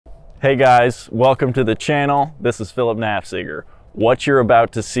Hey guys, welcome to the channel. This is Philip Nafziger. What you're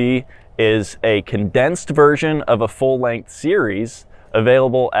about to see is a condensed version of a full-length series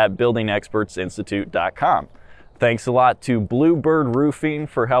available at buildingexpertsinstitute.com. Thanks a lot to Bluebird Roofing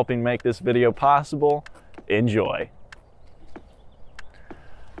for helping make this video possible. Enjoy.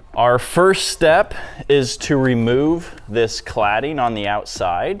 Our first step is to remove this cladding on the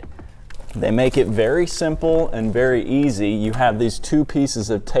outside. They make it very simple and very easy. You have these two pieces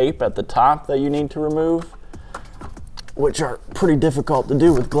of tape at the top that you need to remove, which are pretty difficult to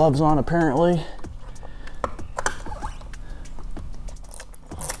do with gloves on apparently.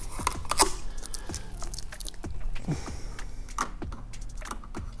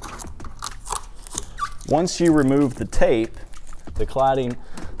 Once you remove the tape, the cladding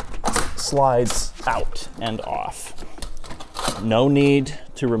slides out and off. No need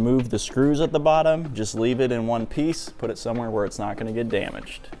to remove the screws at the bottom, just leave it in one piece, put it somewhere where it's not going to get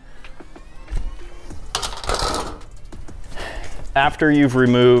damaged. After you've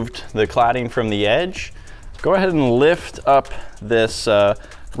removed the cladding from the edge, go ahead and lift up this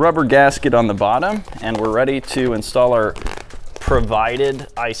rubber gasket on the bottom, and we're ready to install our provided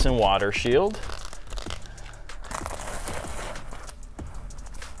ice and water shield.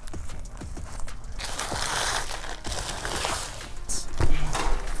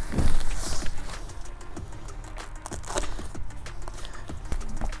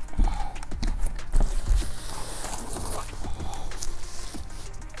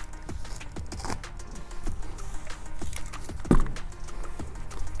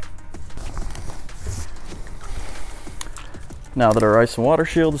 Now that our ice and water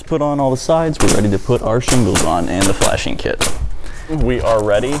shield is put on all the sides, we're ready to put our shingles on and the flashing kit. We are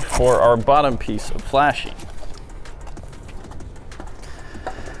ready for our bottom piece of flashing.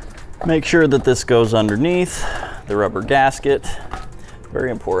 Make sure that this goes underneath the rubber gasket.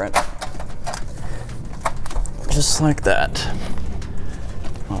 Very important. Just like that.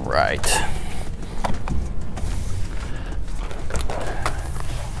 All right.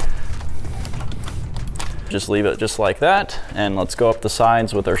 Just leave it just like that, and let's go up the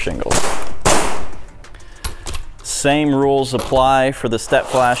sides with our shingles. Same rules apply for the step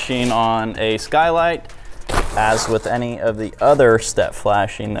flashing on a skylight as with any of the other step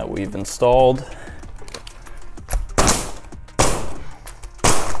flashing that we've installed.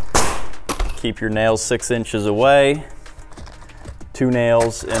 Keep your nails 6 inches away. 2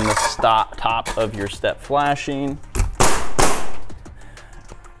 nails in the top of your step flashing.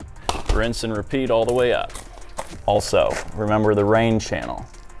 Rinse and repeat all the way up. Also, remember the rain channel.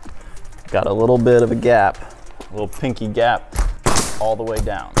 Got a little bit of a gap, a little pinky gap all the way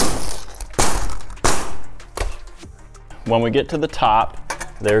down. When we get to the top,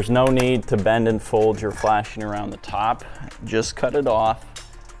 there's no need to bend and fold your flashing around the top. Just cut it off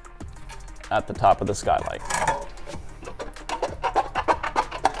at the top of the skylight.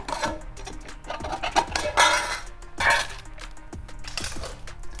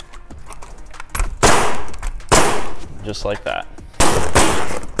 Just like that.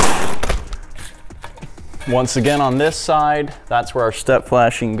 Once again on this side, that's where our step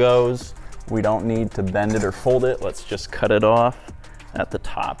flashing goes. We don't need to bend it or fold it. Let's just cut it off at the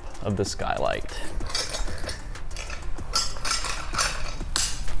top of the skylight.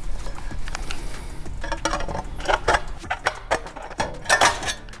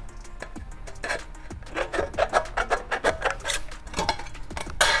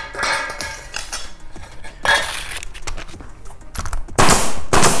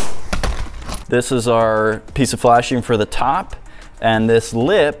 This is our piece of flashing for the top, and this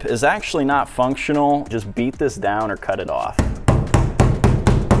lip is actually not functional. Just beat this down or cut it off.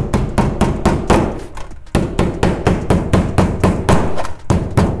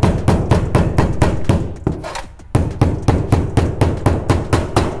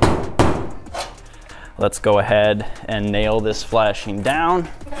 Let's go ahead and nail this flashing down.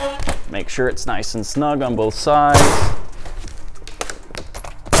 Make sure it's nice and snug on both sides.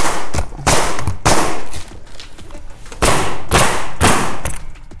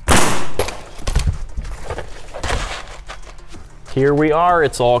 Here we are,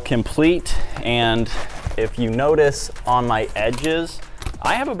 it's all complete, and if you notice on my edges,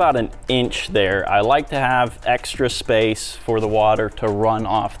 I have about an inch there. I like to have extra space for the water to run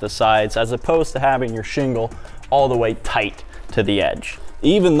off the sides as opposed to having your shingle all the way tight to the edge.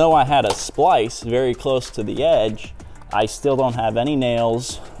 Even though I had a splice very close to the edge, I still don't have any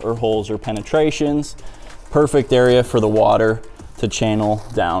nails or holes or penetrations. Perfect area for the water to channel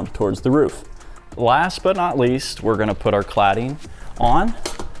down towards the roof. Last but not least, we're gonna put our cladding on.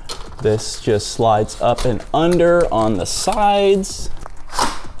 This just slides up and under on the sides.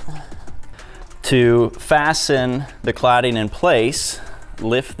 To fasten the cladding in place,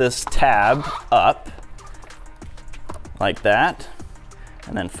 lift this tab up like that,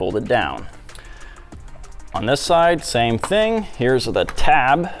 and then fold it down. On this side, same thing. Here's the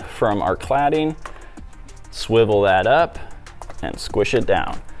tab from our cladding. Swivel that up and squish it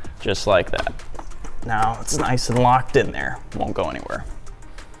down, just like that. Now it's nice and locked in there, won't go anywhere.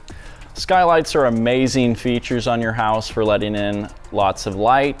 Skylights are amazing features on your house for letting in lots of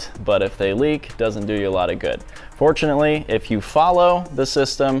light, but if they leak, it doesn't do you a lot of good. Fortunately, if you follow the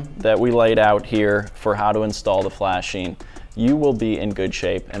system that we laid out here for how to install the flashing, you will be in good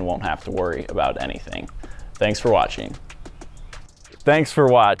shape and won't have to worry about anything. Thanks for watching. Thanks for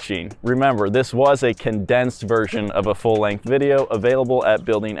watching. Remember, this was a condensed version of a full-length video available at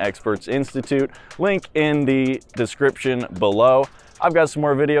Building Experts Institute. Link in the description below. I've got some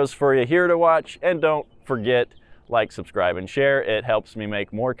more videos for you here to watch, and don't forget, like, subscribe, and share. It helps me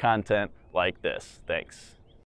make more content like this. Thanks.